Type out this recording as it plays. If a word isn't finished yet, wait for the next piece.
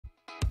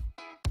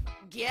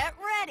Get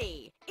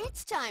ready.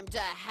 It's time to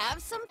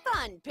have some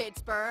fun,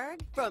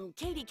 Pittsburgh. From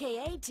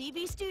KDKA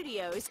TV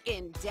studios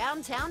in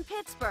downtown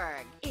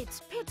Pittsburgh,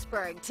 it's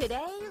Pittsburgh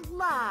Today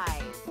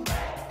Live.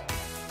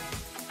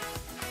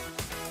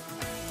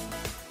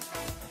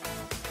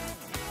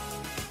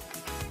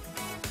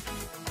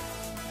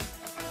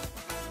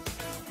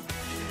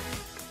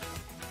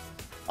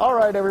 All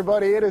right,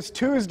 everybody, it is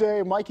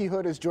Tuesday. Mikey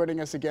Hood is joining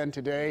us again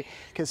today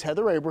because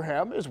Heather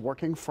Abraham is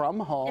working from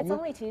home. It's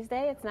only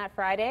Tuesday, it's not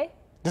Friday.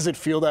 Does it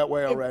feel that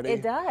way already?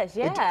 It does,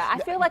 yeah. I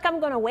feel like I'm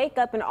going to wake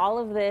up and all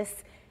of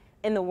this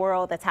in the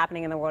world that's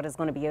happening in the world is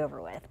going to be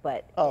over with,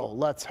 but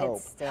let's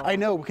hope. I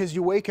know, because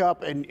you wake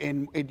up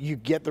and you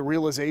get the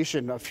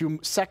realization a few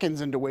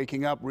seconds into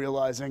waking up,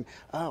 realizing,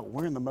 oh,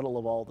 we're in the middle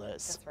of all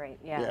this. That's right,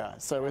 yeah. Yeah,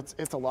 so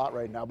it's a lot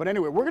right now. But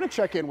anyway, we're going to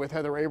check in with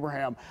Heather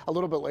Abraham a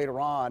little bit later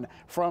on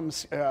from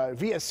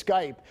via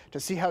Skype to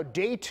see how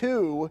day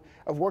 2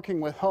 of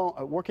working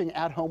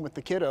at home with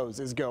the kiddos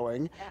is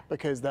going,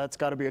 because that's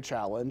got to be a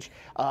challenge.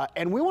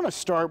 And we want to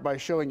start by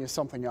showing you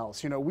something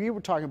else. You know, we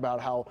were talking about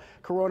how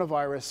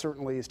coronavirus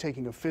certainly is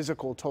taking a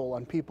physical toll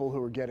on people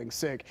who are getting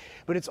sick,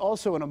 but it's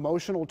also an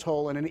emotional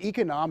toll and an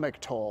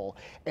economic toll.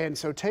 And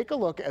so take a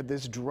look at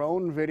this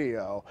drone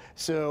video.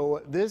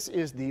 So this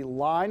is the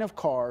line of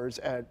cars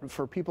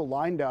for people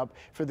lined up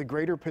for the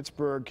Greater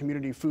Pittsburgh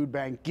Community Food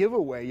Bank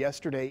giveaway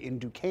yesterday in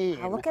Duquesne.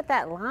 Oh, look at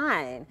that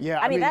line. Yeah,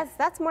 I mean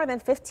that's more than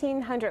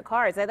 1,500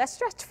 cars. That's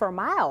stretched for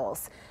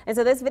miles. And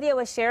so this video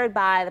was shared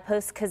by the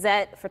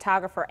Post-Gazette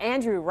photographer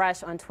Andrew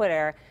Rush on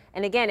Twitter.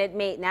 And again, it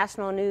made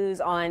national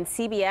news on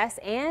CBS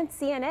and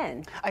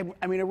CNN.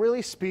 I mean, it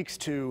really speaks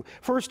to,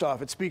 first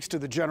off, it speaks to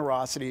the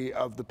generosity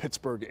of the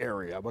Pittsburgh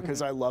area,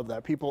 because I love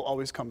that. People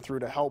always come through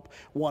to help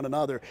one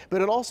another.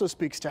 But it also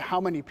speaks to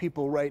how many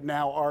people right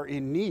now are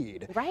in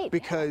need. Right.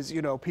 Because,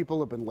 you know, people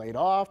have been laid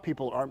off,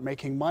 people aren't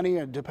making money,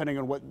 and depending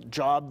on what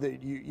job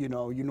that you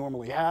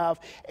normally have.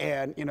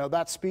 And, you know,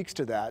 that speaks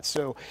to that.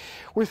 So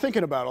we're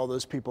thinking about all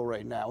those people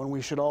right now, and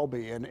we should all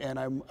be. And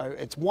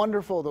it's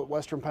wonderful that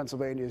Western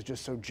Pennsylvania is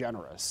just so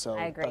generous. So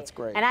I agree. That's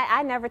great. And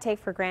I never take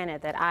for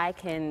granted that I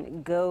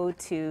can go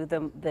to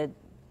the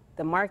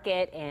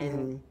market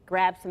and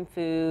grab some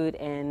food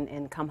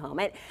and come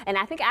home. And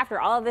I think after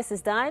all of this is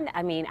done,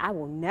 I mean, I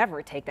will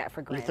never take that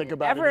for granted. You think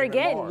about ever it even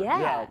again. more.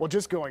 Yeah. Well,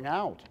 just going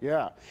out.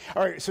 Yeah.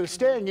 All right. So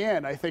staying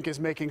in, I think, is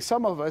making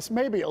some of us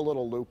maybe a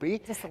little loopy.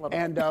 Just a little.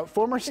 And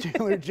former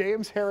Steeler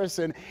James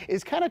Harrison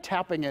is kind of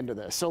tapping into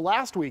this. So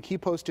last week he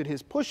posted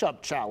his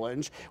push-up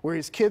challenge, where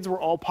his kids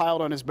were all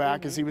piled on his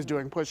back as he was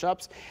doing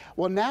push-ups.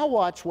 Well, now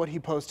watch what he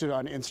posted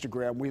on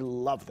Instagram. We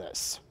love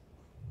this.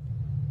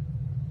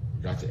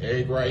 Got the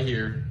egg right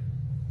here,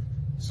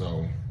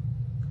 so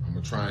I'm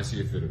gonna try and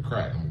see if it'll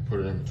crack. I'm gonna put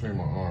it in between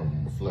my arm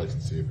and my flex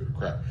and see if it'll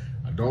crack.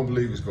 I don't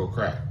believe it's gonna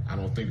crack. I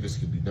don't think this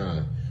could be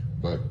done,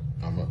 but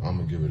I'm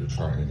gonna give it a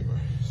try anyway.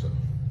 So.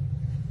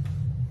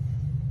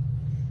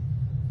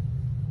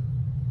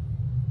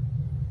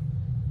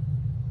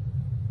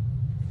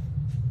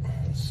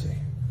 Let's see.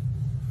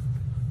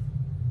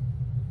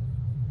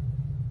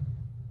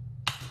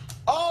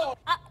 Oh!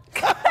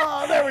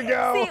 Oh, there we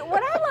go. See,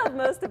 what I love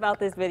most about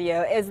this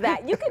video is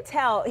that you could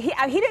tell he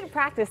didn't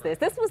practice this.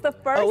 This was the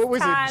first it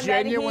was time a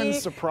genuine that he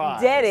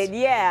surprise. did it.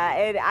 Yeah,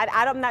 and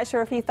I'm not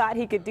sure if he thought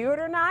he could do it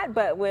or not,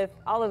 but with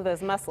all of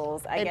those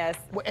muscles, I guess.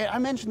 And I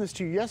mentioned this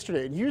to you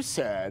yesterday, and you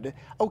said,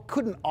 "Oh,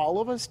 couldn't all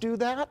of us do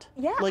that?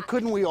 Yeah. Like,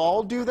 couldn't we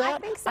all do that?" I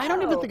think so. I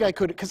don't even think I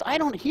could, because I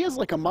don't. He has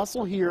like a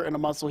muscle here and a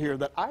muscle here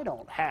that I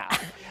don't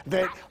have,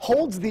 that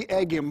holds the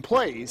egg in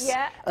place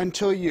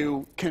until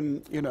you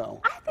can, you know.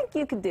 I think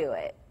you could do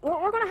it.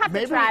 We're going to have to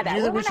Maybe try that.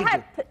 you think We're going to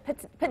have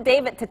to put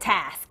David to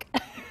task.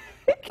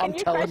 I'm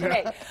telling you,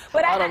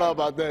 but I don't know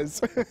about this.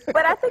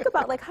 But I think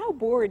about, like, how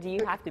bored do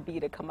you have to be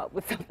to come up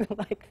with something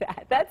like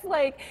that? That's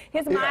like,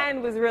 his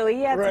mind was really,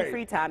 he had some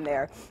free time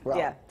there.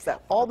 Well,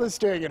 so. All this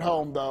staying at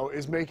home, though,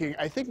 is making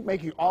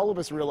all of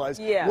us realize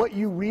what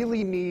you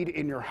really need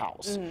in your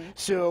house.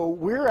 So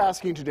we're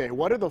asking today,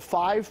 what are the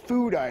 5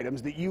 food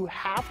items that you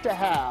have to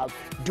have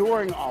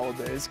during all of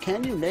this?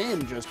 Can you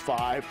name just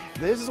 5?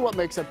 This is what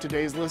makes up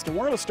today's list, and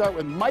we're going to start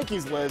with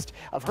Mikey's list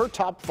of her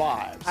top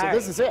 5. So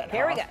this is it.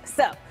 Here we go.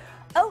 So.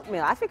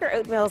 Oatmeal. I figure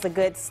oatmeal is a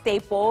good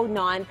staple,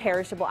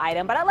 non-perishable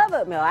item, but I love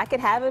oatmeal. I could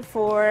have it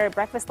for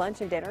breakfast,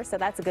 lunch, and dinner, so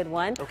that's a good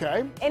one.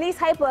 Okay. Any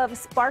type of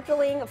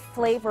sparkling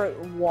flavored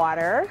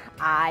water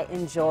I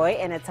enjoy,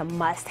 and it's a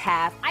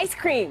must-have. Ice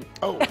cream.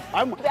 Oh,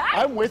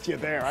 I'm with you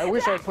there. I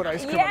wish I'd put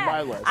ice cream on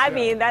my list. I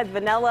mean, that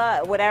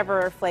vanilla,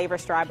 whatever flavor,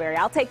 strawberry,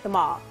 I'll take them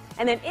all.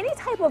 And then any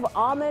type of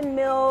almond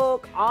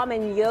milk,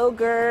 almond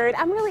yogurt.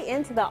 I'm really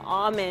into the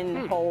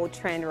almond whole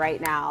trend right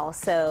now,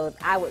 so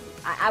I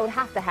would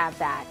have to have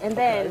that. And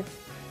then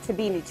to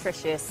be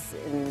nutritious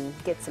and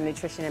get some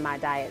nutrition in my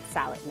diet,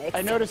 salad mix.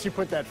 I noticed you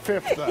put that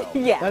 5th, though.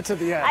 Yeah. That's at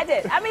the end. I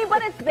did. I mean,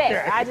 but it's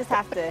there. I just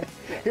have to.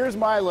 Here's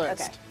my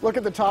list. Look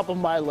at the top of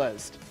my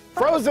list.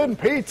 Frozen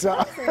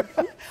pizza.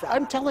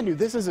 I'm telling you,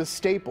 this is a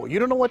staple. You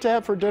don't know what to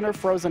have for dinner?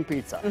 Frozen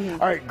pizza.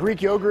 All right,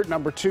 Greek yogurt,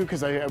 number 2,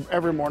 because I have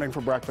every morning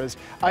for breakfast.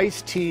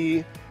 Iced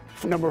tea,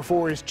 Number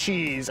 4 is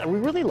cheese. And we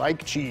really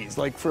like cheese,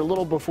 like for a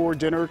little before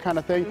dinner kind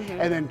of thing.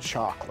 And then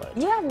chocolate.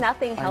 You have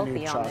nothing I healthy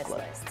need on this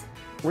chocolate. list.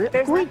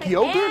 Greek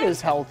yogurt is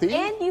healthy.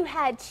 And you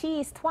had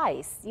cheese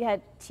twice. You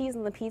had cheese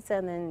on the pizza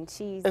and then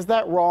cheese. Is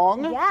that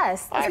wrong?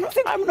 Yes.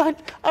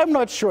 I'm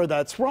not sure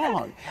that's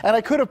wrong. And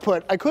I could have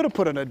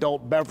put an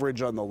adult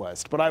beverage on the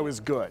list, but I was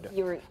good.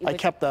 I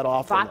kept that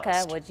off the list.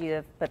 Vodka, would you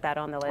have put that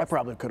on the list? I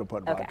probably could have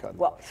put vodka on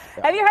the list.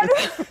 Yeah.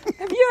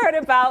 Have you heard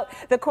about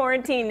the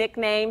quarantine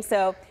nickname?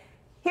 So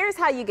here's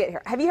how you get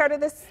here. Have you heard of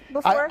this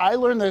before? I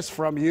learned this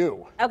from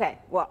you. Okay,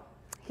 well,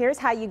 here's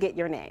how you get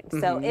your name.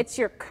 So it's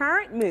your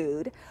current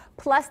mood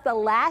plus the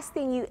last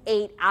thing you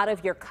ate out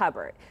of your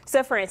cupboard.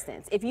 So for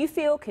instance, if you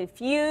feel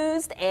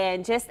confused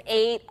and just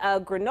ate a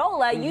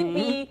granola, you'd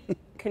be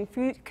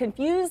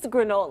confused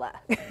granola.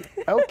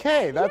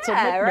 Okay, that's a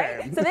nickname.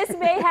 Right? So this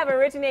may have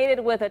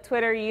originated with a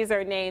Twitter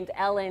user named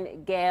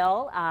Ellen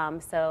Gale.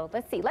 So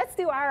let's see. Let's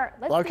do ours.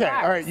 All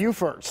right, you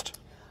first.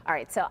 All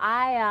right, so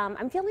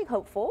I'm feeling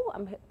hopeful.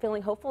 I'm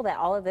feeling hopeful that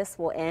all of this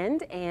will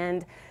end.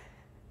 And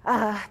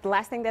the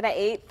last thing that I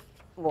ate,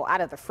 well,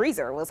 out of the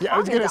freezer was I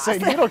was going to say,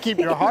 you don't keep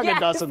your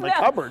Haagen-Dazs in the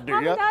cupboard, do you?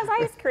 Haagen-Dazs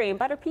ice cream,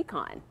 butter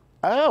pecan.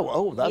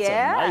 Oh, that's a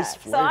nice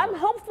flavor. So I'm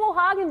hopeful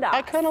Haagen-Dazs.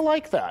 I kind of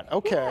like that.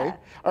 Okay. Yeah.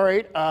 All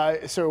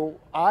right. So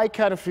I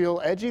kind of feel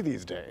edgy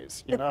these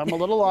days. You know, I'm a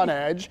little on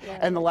edge.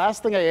 And the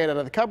last thing I ate out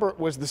of the cupboard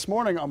was this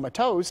morning on my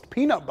toast,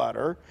 peanut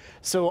butter.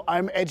 So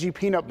I'm edgy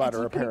peanut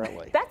butter,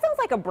 apparently. That sounds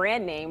like a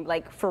brand name,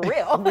 like for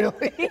real.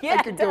 Really? Yeah,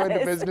 I could go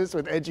into business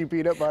with edgy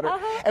peanut butter.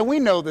 And we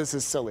know this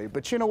is silly,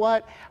 but you know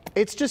what?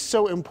 It's just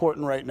so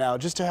important right now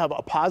just to have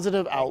a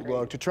positive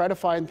outlook, to try to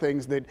find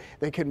things that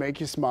can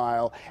make you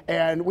smile.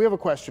 And we have a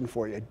question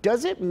for you.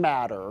 Does it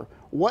matter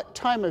what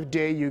time of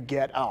day you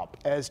get up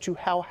as to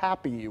how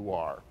happy you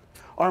are?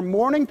 Are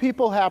morning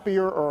people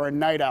happier or are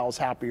night owls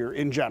happier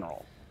in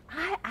general?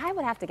 I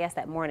would have to guess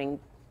that morning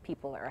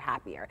people are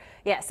happier.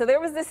 Yeah, so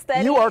there was this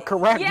study. You are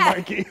correct,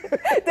 Mikey.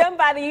 Done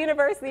by the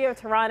University of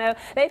Toronto.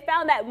 They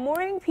found that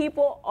morning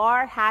people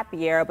are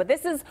happier, but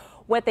this is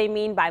what they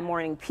mean by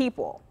morning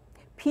people.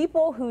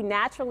 People who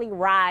naturally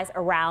rise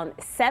around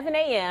 7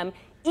 a.m.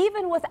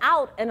 even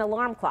without an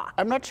alarm clock.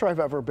 I'm not sure I've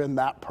ever been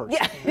that person.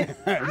 Yeah.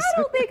 I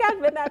don't think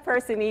I've been that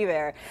person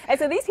either. And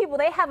so these people,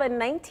 they have a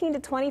 19 to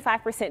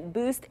 25%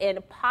 boost in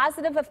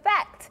positive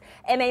effect,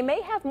 and they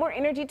may have more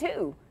energy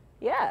too.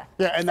 Yeah.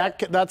 Yeah, and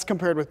that's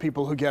compared with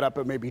people who get up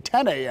at maybe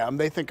 10 a.m.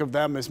 They think of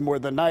them as more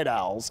the night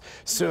owls.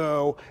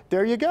 So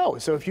there you go.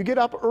 So if you get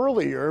up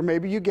earlier,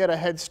 maybe you get a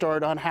head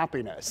start on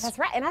happiness. That's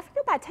right. And I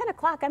feel by 10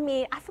 o'clock, I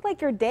mean, I feel like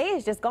your day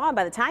is just gone.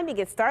 By the time you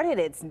get started,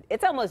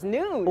 it's almost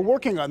noon. Well,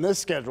 working on this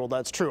schedule,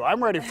 that's true.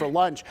 I'm ready for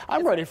lunch.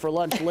 I'm ready for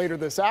lunch later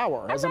this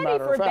hour, as a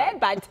matter of fact. I'm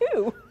ready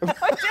for bed by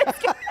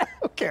 2.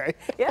 Okay.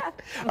 Yeah.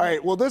 All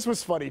right. Well, this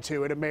was funny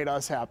too, and it made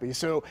us happy.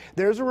 So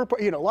there's a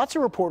report. You know, lots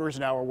of reporters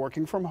now are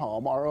working from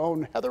home. Our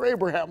own Heather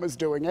Abraham is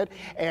doing it,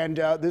 and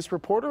this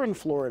reporter in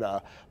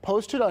Florida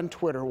posted on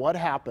Twitter what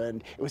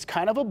happened. It was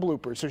kind of a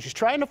blooper. So she's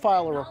trying to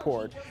file a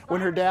report when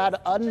her dad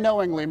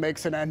unknowingly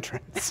makes an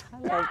entrance.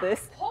 I love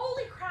this.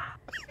 Holy crap!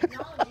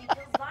 Technology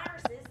kills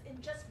viruses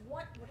in just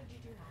what did you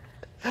do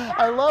now?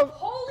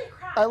 Holy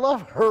crap! I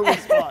love her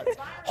response.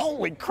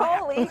 Holy crap.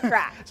 Holy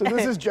crap. So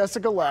this is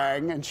Jessica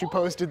Lang, and she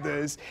posted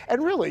this.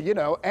 And really, you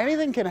know,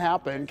 anything can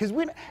happen because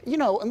you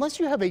know, unless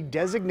you have a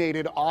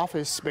designated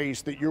office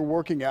space that you're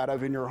working out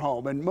of in your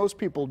home, and most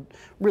people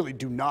really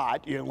do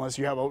not, you know, unless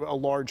you have a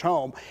large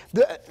home,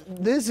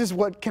 this is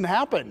what can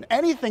happen.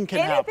 Anything can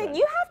happen.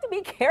 You have to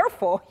be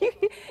careful.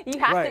 You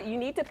have to. You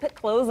need to put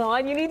clothes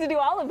on. You need to do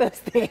all of those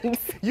things.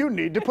 You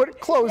need to put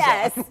clothes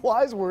on.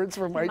 Wise words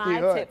from Mikey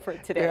Hood. My tip for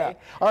today. Yeah.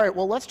 All right.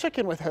 Well, let's check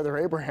in with Heather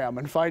Abraham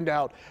and find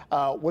out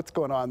what's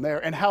going on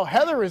there and how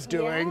Heather is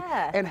doing.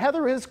 Yeah. And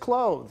Heather is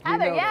clothed.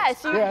 Heather,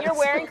 yes, you're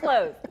wearing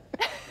clothes.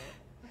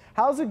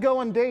 How's it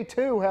going day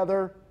 2,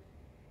 Heather?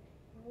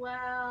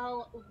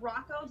 Well,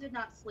 Rocco did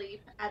not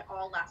sleep at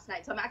all last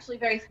night, so I'm actually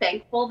very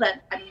thankful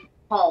that I'm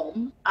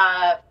home.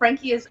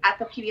 Frankie is at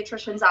the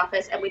pediatrician's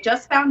office, and we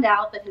just found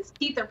out that his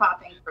teeth are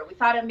popping through. We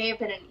thought it may have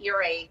been an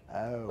earache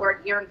or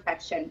an ear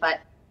infection, but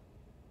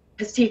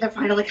his teeth are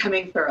finally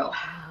coming through.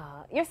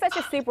 You're such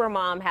a super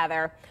mom,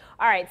 Heather.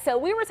 All right, so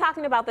we were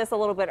talking about this a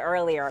little bit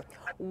earlier.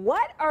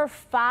 What are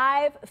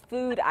 5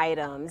 food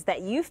items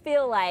that you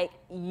feel like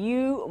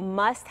you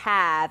must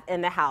have in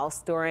the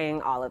house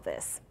during all of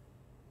this?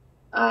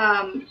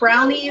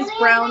 Brownies, and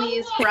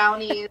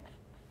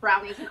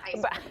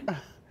ice cream.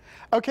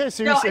 Okay,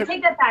 so No, I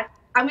take that back.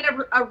 I'm going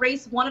to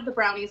erase one of the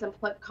brownies and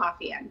put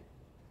coffee in.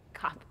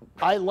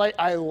 I like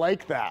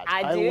that.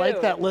 I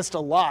like that list a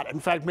lot.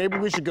 In fact, maybe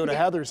we should go to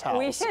Heather's house.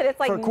 We should. It's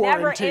like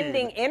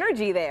never-ending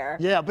energy there.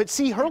 Yeah, but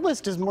see, her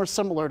list is more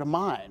similar to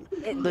mine.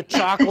 The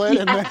chocolate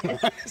and then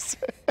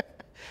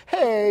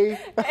hey.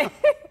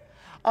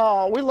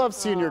 Oh, we love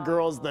seeing your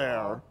girls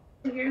there.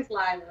 Here's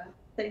Lila.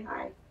 Say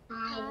hi.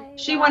 Hi.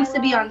 She wants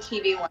to be on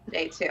TV one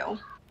day too.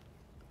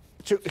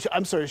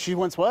 I'm sorry. She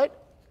wants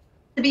what?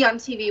 To be on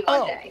TV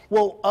one day.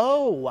 Well,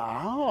 oh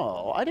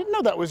wow! I didn't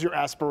know that was your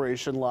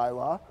aspiration,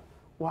 Lila.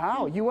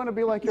 Wow, you want to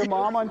be like your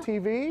mom on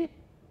TV?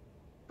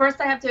 First,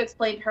 I have to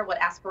explain to her what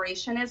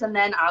aspiration is, and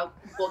then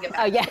we'll get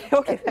back. Oh yeah,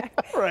 okay.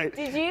 Right.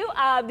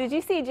 Did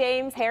you see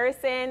James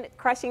Harrison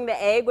crushing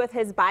the egg with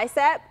his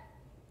bicep?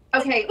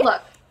 Okay,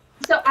 look.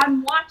 So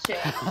I'm watching,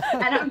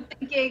 and I'm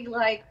thinking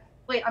like,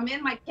 wait, I'm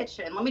in my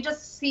kitchen. Let me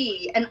just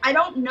see. And I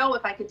don't know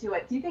if I could do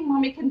it. Do you think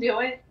Mommy can do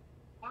it?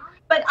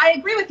 But I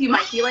agree with you,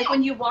 Mikey. Like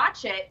when you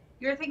watch it,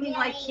 you're thinking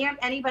like, can't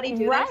anybody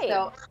do this?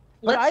 So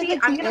let's see.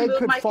 I'm gonna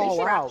move my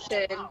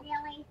contraption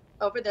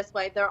over this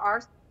way. There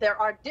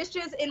are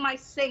dishes in my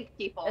sink,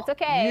 people. It's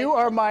okay. You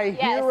are my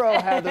hero,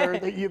 Heather.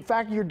 In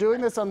fact, you're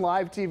doing this on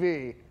live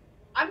TV.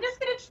 I'm just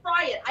gonna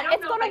try it. I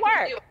don't know if I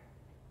can do it.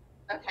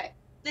 Okay.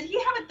 Did he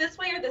have it this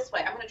way or this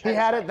way? I'm gonna try. He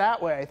had it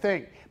that way, I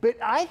think. But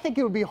I think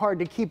it would be hard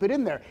to keep it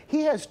in there.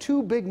 He has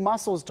two big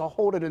muscles to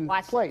hold it in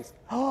place.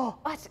 Oh.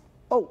 Watch.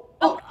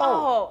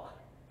 Oh.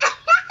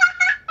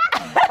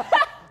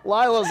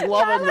 Lila's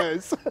loving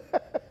this.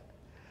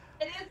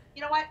 It is.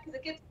 You know what? Because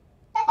it gets.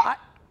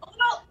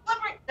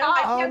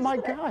 Oh my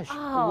gosh.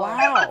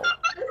 Wow.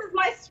 This is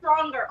my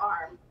stronger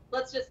arm.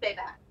 Let's just say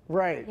that.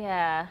 Right.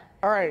 Yeah.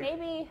 All right.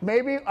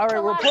 Maybe. All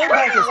right. We'll Report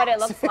back what it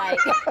looks like.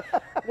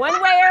 One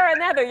way or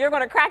another, you're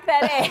going to crack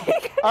that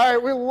egg. All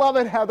right. We love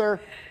it, Heather.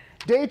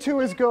 Day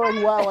 2 is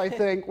going well, I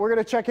think. We're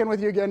going to check in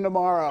with you again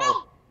tomorrow.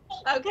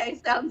 Okay.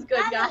 Sounds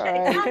good, guys.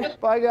 All right.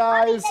 Bye,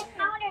 guys.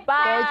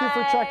 Bye. Thank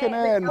you for checking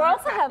in. We'll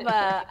also have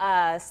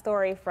a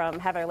story from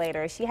Heather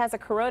later. She has a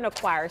Corona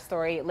Choir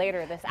story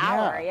later this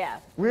hour. Yeah.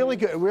 Really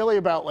good. Really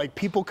about like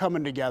people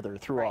coming together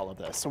through all of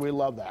this. So we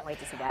love that. Can't wait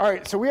to see that. All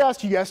right. So we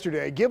asked you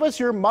yesterday, give us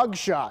your mug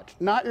shot,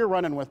 not your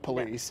running with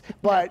police,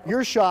 but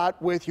your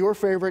shot with your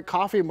favorite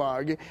coffee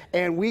mug.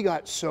 And we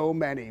got so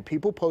many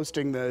people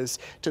posting this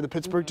to the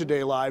Pittsburgh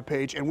Today live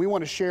page. And we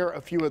want to share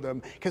a few of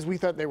them because we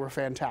thought they were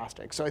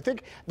fantastic. So I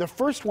think the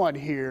first one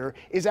here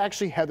is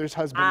actually Heather's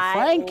husband,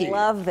 Frankie. I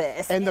love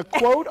this. And the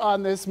quote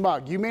on this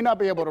mug, you may not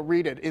be able to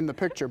read it in the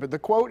picture, but the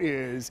quote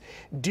is,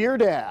 "Dear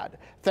Dad,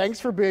 thanks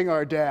for being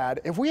our dad.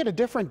 If we had a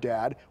different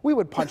dad, we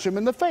would punch him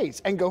in the face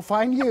and go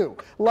find you.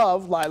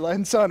 Love, Lila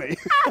and Sonny."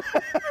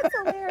 That's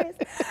hilarious.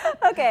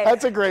 Okay.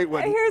 That's a great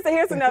one.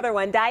 Here's another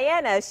one.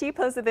 Diana, she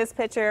posted this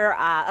picture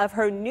of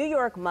her New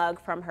York mug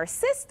from her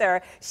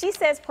sister. She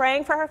says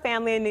praying for her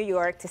family in New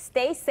York to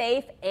stay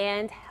safe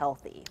and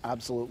healthy.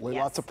 Absolutely.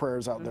 Lots of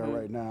prayers out there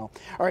right now.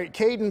 All right,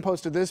 Caden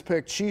posted this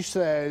pic. She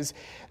says,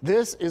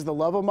 "This is the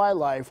love of my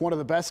life. One of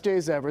the best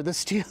days ever. The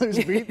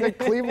Steelers beat the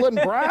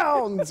Cleveland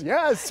Browns."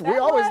 Yes, we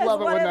always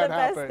love it when that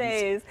happens. Best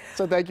days.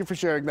 So thank you for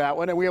sharing that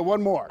one. And we have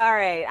one more. All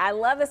right. I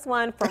love this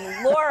one from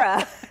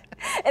Laura.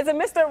 It's a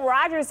Mr.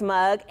 Rogers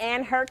mug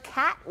and her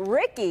cat,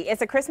 Ricky.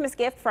 It's a Christmas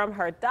gift from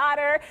her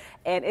daughter,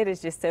 and it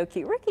is just so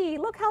cute. Ricky,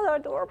 look how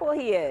adorable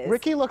he is.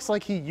 Ricky looks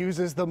like he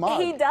uses the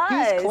mug. He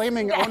does. He's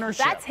claiming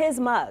ownership. That's his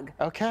mug.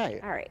 Okay.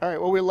 All right. All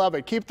right. Well, we love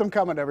it. Keep them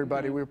coming,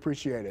 everybody. We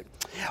appreciate it.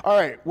 All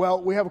right. Well,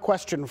 we have a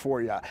question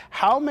for you.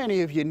 How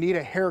many of you need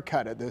a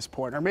haircut at this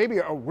point, or maybe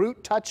a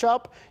root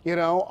touch-up? You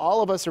know,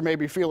 all of us are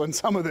maybe feeling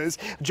some of this.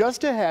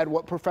 Just ahead,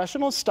 what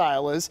professional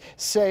stylists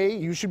say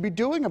you should be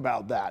doing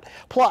about that.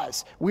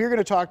 Plus, we're going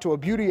to talk to a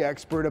beauty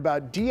expert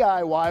about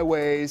DIY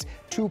ways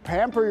to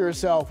pamper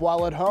yourself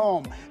while at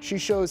home. She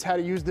shows how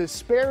to use this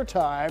spare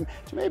time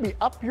to maybe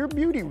up your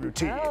beauty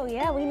routine. Oh,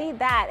 yeah, we need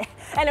that.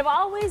 And I've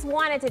always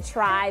wanted to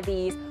try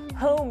these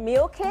home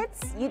meal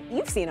kits.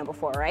 You've seen them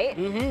before, right?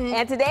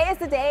 And today is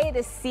the day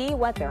to see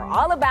what they're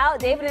all about.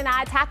 David and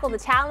I tackle the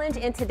challenge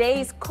in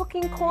today's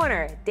Cooking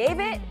Corner.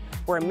 David,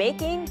 we're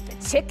making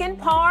the chicken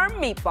parm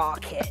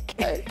meatball kit.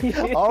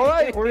 All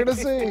right, we're gonna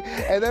see.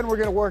 And then we're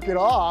gonna work it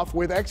off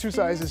with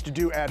exercises to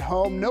do at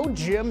home. No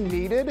gym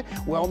needed.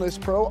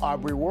 Wellness pro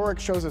Aubrey Warwick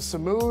shows us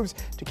some moves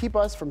to keep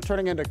us from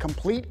turning into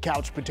complete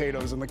couch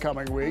potatoes in the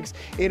coming weeks.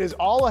 It is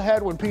all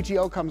ahead when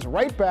PTO comes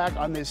right back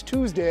on this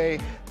Tuesday,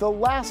 the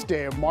last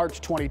day of March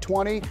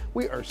 2020.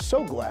 We are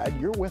so glad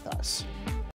you're with us.